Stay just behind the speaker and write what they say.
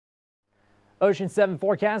Ocean 7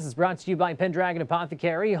 forecast is brought to you by Pendragon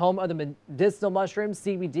Apothecary, home of the medicinal mushrooms,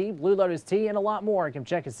 CBD, Blue Lotus tea, and a lot more. Come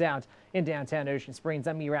check us out in downtown Ocean Springs.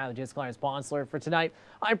 I'm meteorologist Clarence Ponsler. For tonight,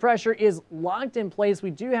 high pressure is locked in place.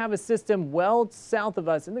 We do have a system well south of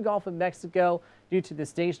us in the Gulf of Mexico due to the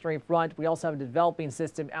stationary front. We also have a developing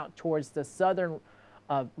system out towards the southern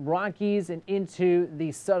Rockies and into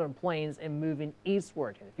the southern plains and moving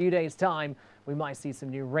eastward. In a few days' time, we might see some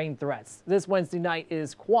new rain threats. This Wednesday night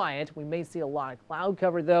is quiet. We may see a lot of cloud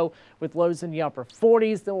cover, though, with lows in the upper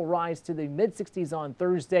 40s. Then will rise to the mid-60s on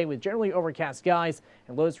Thursday with generally overcast skies,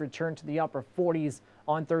 and lows return to the upper 40s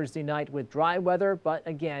on Thursday night with dry weather, but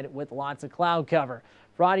again with lots of cloud cover.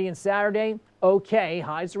 Friday and Saturday, okay.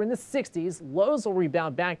 Highs are in the 60s. Lows will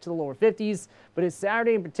rebound back to the lower 50s. But it's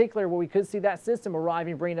Saturday in particular where we could see that system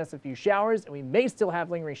arriving, bringing us a few showers, and we may still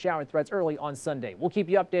have lingering shower threats early on Sunday. We'll keep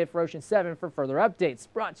you updated for Ocean 7 for further updates.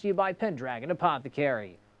 Brought to you by Pendragon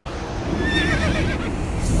Apothecary.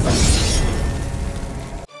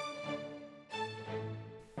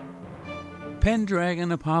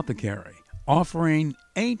 Pendragon Apothecary, offering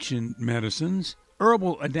ancient medicines,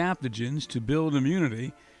 herbal adaptogens to build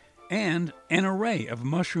immunity, and an array of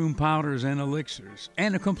mushroom powders and elixirs,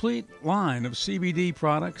 and a complete line of CBD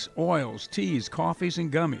products, oils, teas, coffees,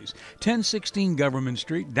 and gummies. 1016 Government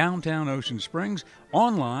Street, downtown Ocean Springs.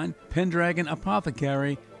 Online,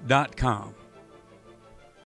 pendragonapothecary.com.